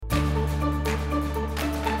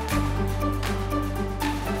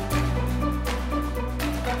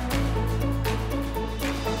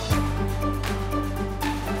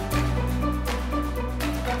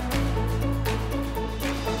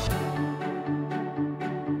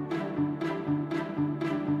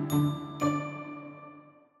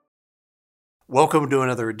Welcome to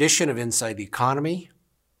another edition of Inside the Economy.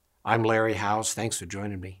 I'm Larry Howes. Thanks for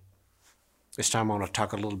joining me. This time I want to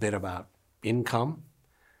talk a little bit about income,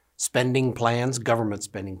 spending plans, government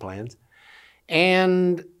spending plans,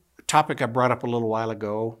 and a topic I brought up a little while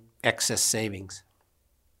ago, excess savings.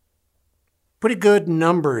 Pretty good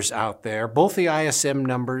numbers out there. Both the ISM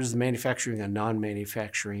numbers, the manufacturing and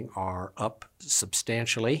non-manufacturing, are up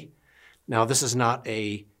substantially. Now, this is not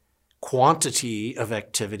a quantity of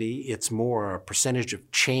activity. It's more a percentage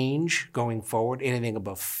of change going forward. Anything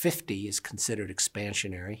above 50 is considered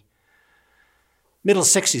expansionary. Middle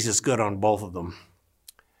 60s is good on both of them.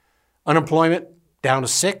 Unemployment down to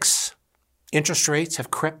 6. Interest rates have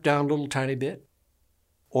crept down a little tiny bit.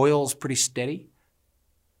 Oil's pretty steady.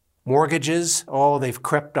 Mortgages, they've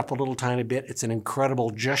crept up a little tiny bit. It's an incredible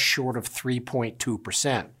just short of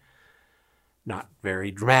 3.2%. Not very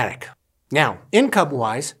dramatic. Now,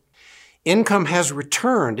 income-wise, income has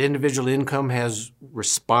returned. Individual income has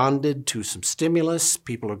responded to some stimulus.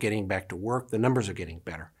 People are getting back to work. The numbers are getting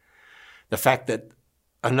better. The fact that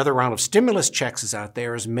another round of stimulus checks is out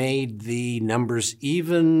there has made the numbers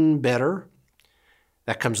even better.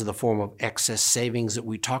 That comes in the form of excess savings that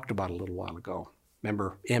we talked about a little while ago.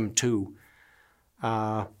 Remember M2,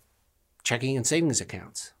 checking and savings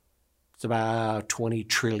accounts. It's about $20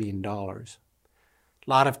 trillion. A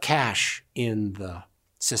lot of cash in the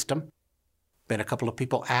system. Been a couple of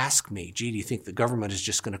people ask me, gee, do you think the government is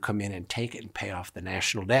just going to come in and take it and pay off the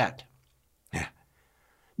national debt?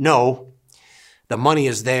 No, the money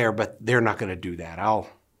is there, but they're not going to do that.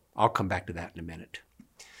 I'll come back to that in a minute.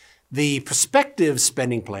 The prospective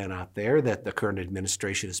spending plan out there that the current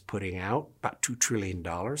administration is putting out, about $2 trillion.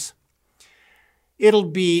 It'll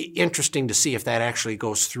be interesting to see if that actually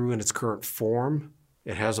goes through in its current form.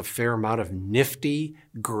 It has a fair amount of nifty,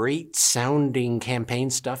 great-sounding campaign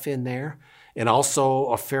stuff in there, and also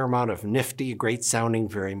a fair amount of nifty, great-sounding,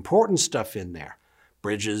 very important stuff in there.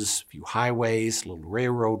 Bridges, a few highways, a little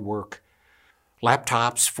railroad work,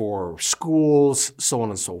 laptops for schools, so on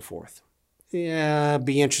and so forth. Yeah, it'd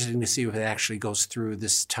be interesting to see if it actually goes through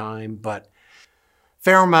this time, but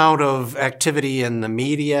fair amount of activity in the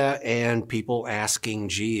media and people asking,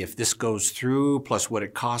 gee, if this goes through, plus what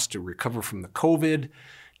it costs to recover from the COVID,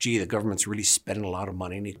 gee, the government's really spending a lot of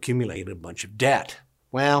money and accumulated a bunch of debt.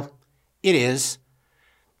 Well, it is.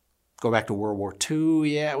 Go back to World War II,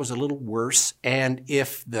 yeah, it was a little worse. And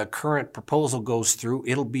if the current proposal goes through,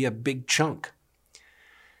 it'll be a big chunk.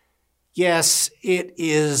 Yes, it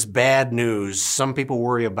is bad news. Some people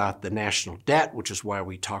worry about the national debt, which is why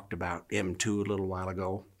we talked about M2 a little while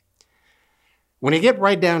ago. When you get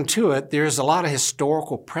right down to it, there's a lot of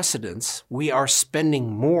historical precedents. We are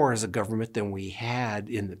spending more as a government than we had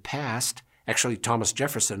in the past. Actually, Thomas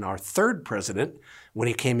Jefferson, our third president, when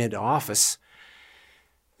he came into office,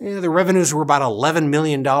 the revenues were about $11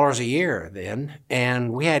 million a year then,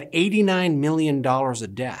 and we had $89 million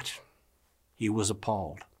of debt. He was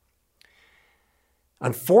appalled.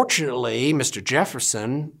 Unfortunately, Mr.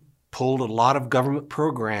 Jefferson pulled a lot of government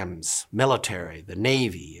programs, military, the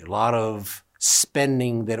Navy, a lot of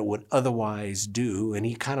spending that it would otherwise do, and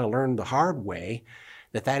he kind of learned the hard way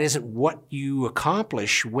that that isn't what you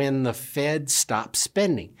accomplish when the Fed stops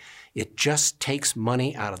spending. It just takes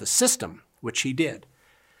money out of the system, which he did.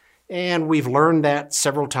 And we've learned that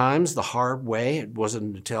several times the hard way. It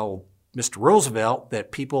wasn't until Mr. Roosevelt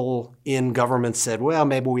that people in government said, well,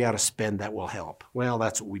 maybe we ought to spend, that will help. Well,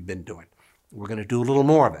 that's what we've been doing. We're going to do a little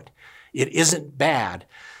more of it. It isn't bad.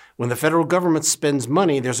 When the federal government spends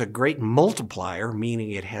money, there's a great multiplier,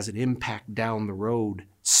 meaning it has an impact down the road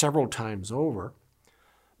several times over.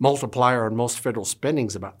 Multiplier on most federal spending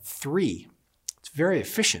is about 3. It's very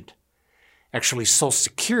efficient. Actually, Social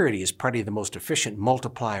Security is probably the most efficient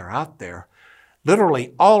multiplier out there.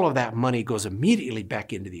 Literally, all of that money goes immediately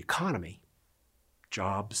back into the economy.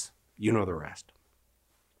 Jobs, you know the rest.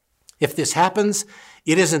 If this happens,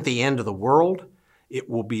 it isn't the end of the world. It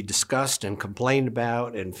will be discussed and complained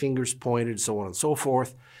about and fingers pointed, so on and so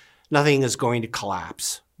forth. Nothing is going to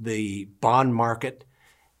collapse. The bond market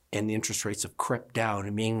and the interest rates have crept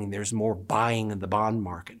down, meaning there's more buying in the bond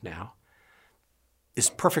market now. Is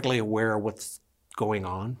perfectly aware of what's going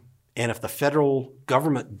on. And if the federal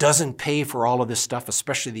government doesn't pay for all of this stuff,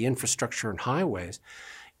 especially the infrastructure and highways,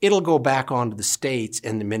 it'll go back onto the states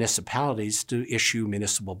and the municipalities to issue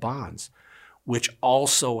municipal bonds, which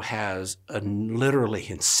also has a literally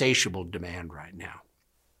insatiable demand right now.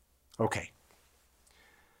 Okay.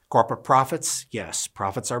 Corporate profits, yes,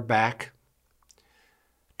 profits are back.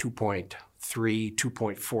 $2.3,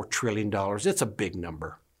 $2.4 trillion. It's a big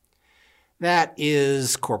number. That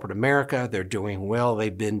is corporate America. They're doing well.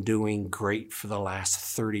 They've been doing great for the last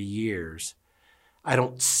 30 years. I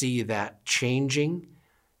don't see that changing.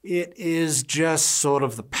 It is just sort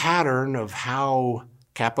of the pattern of how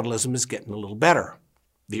capitalism is getting a little better.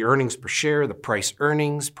 The earnings per share, the price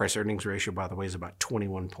earnings ratio, by the way, is about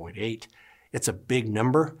 21.8. It's a big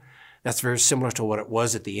number. That's very similar to what it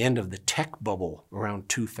was at the end of the tech bubble around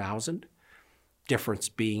 2000. Difference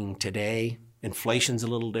being today, inflation's a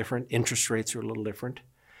little different, interest rates are a little different.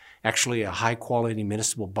 Actually, a high-quality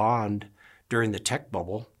municipal bond during the tech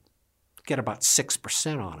bubble, get about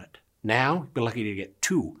 6% on it. Now, you'd be lucky to get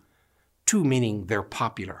 2. 2 meaning they're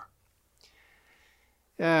popular.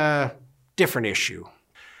 Different issue.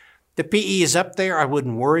 The PE is up there. I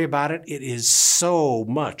wouldn't worry about it. It is so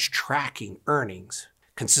much tracking earnings.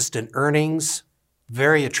 Consistent earnings,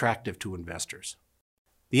 very attractive to investors.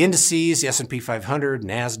 The indices, the S&P 500,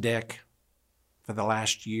 NASDAQ, for the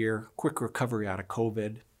last year, quick recovery out of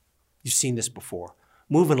COVID. You've seen this before.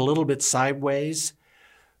 Moving a little bit sideways.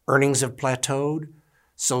 Earnings have plateaued.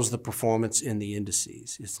 So's the performance in the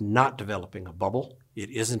indices. It's not developing a bubble.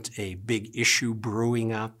 It isn't a big issue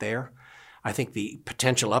brewing out there. I think the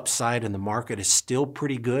potential upside in the market is still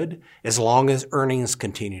pretty good as long as earnings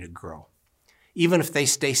continue to grow. Even if they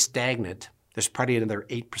stay stagnant, there's probably another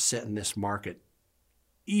 8% in this market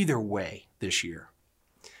either way this year.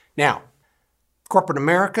 Now, corporate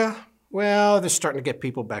America, well, they're starting to get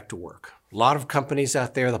people back to work. A lot of companies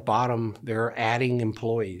out there at the bottom, they're adding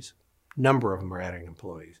employees. A number of them are adding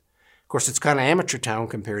employees. Of course, it's kind of amateur town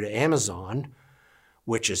compared to Amazon,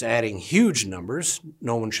 which is adding huge numbers.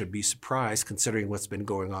 No one should be surprised considering what's been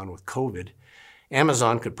going on with COVID.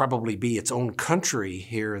 Amazon could probably be its own country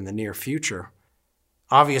here in the near future.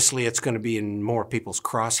 Obviously, it's going to be in more people's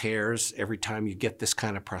crosshairs. Every time you get this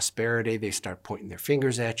kind of prosperity, they start pointing their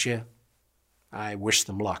fingers at you. I wish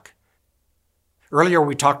them luck. Earlier,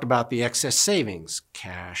 we talked about the excess savings,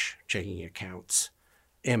 cash, checking accounts,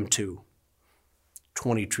 M2,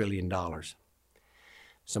 $20 trillion.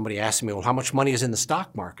 Somebody asked me, well, how much money is in the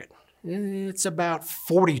stock market? It's about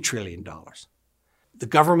 $40 trillion. The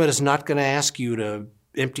government is not going to ask you to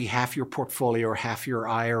empty half your portfolio or half your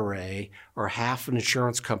IRA or half an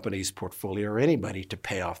insurance company's portfolio or anybody to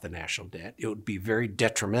pay off the national debt. It would be very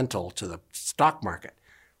detrimental to the stock market.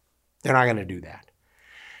 They're not going to do that.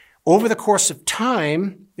 Over the course of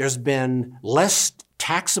time, there's been less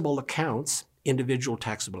taxable accounts, individual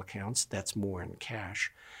taxable accounts, that's more in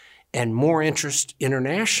cash, and more interest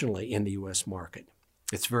internationally in the U.S. market.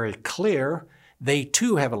 It's very clear they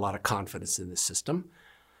too have a lot of confidence in the system.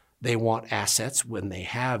 They want assets when they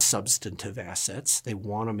have substantive assets. They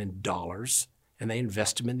want them in dollars, and they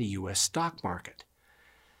invest them in the U.S. stock market.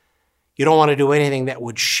 You don't want to do anything that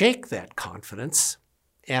would shake that confidence,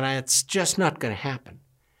 and it's just not going to happen.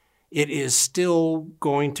 It is still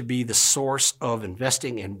going to be the source of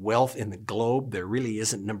investing in wealth in the globe. There really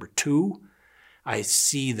isn't number 2. I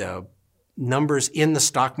see the numbers in the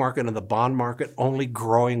stock market and the bond market only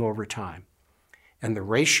growing over time. And the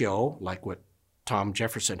ratio, like what Tom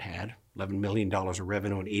Jefferson had, $11 million of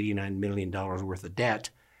revenue and $89 million worth of debt,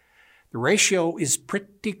 the ratio is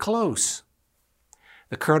pretty close.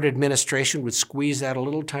 The current administration would squeeze that a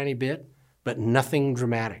little tiny bit, but nothing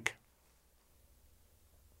dramatic.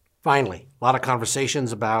 Finally, a lot of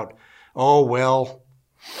conversations about, oh, well,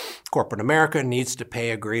 corporate America needs to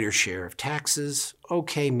pay a greater share of taxes.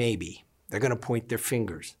 Okay, maybe. They're going to point their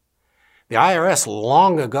fingers. The IRS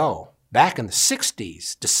long ago, back in the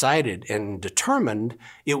 60s, decided and determined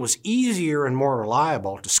it was easier and more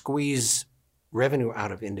reliable to squeeze revenue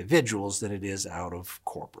out of individuals than it is out of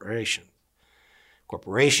corporations.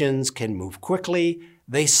 Corporations can move quickly.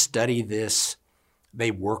 They study this.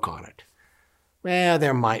 They work on it. Well,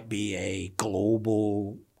 there might be a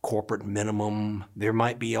global corporate minimum. There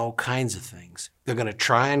might be all kinds of things. They're going to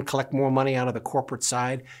try and collect more money out of the corporate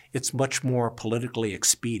side. It's much more politically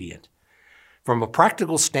expedient. From a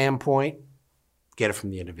practical standpoint, get it from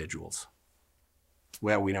the individuals.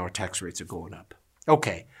 Well, we know our tax rates are going up.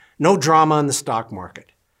 Okay, no drama in the stock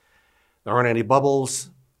market. There aren't any bubbles.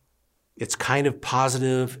 It's kind of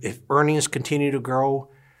positive. If earnings continue to grow,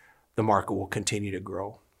 the market will continue to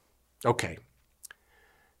grow. Okay.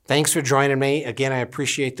 Thanks for joining me. Again, I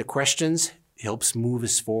appreciate the questions. It helps move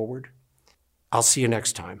us forward. I'll see you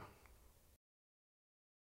next time.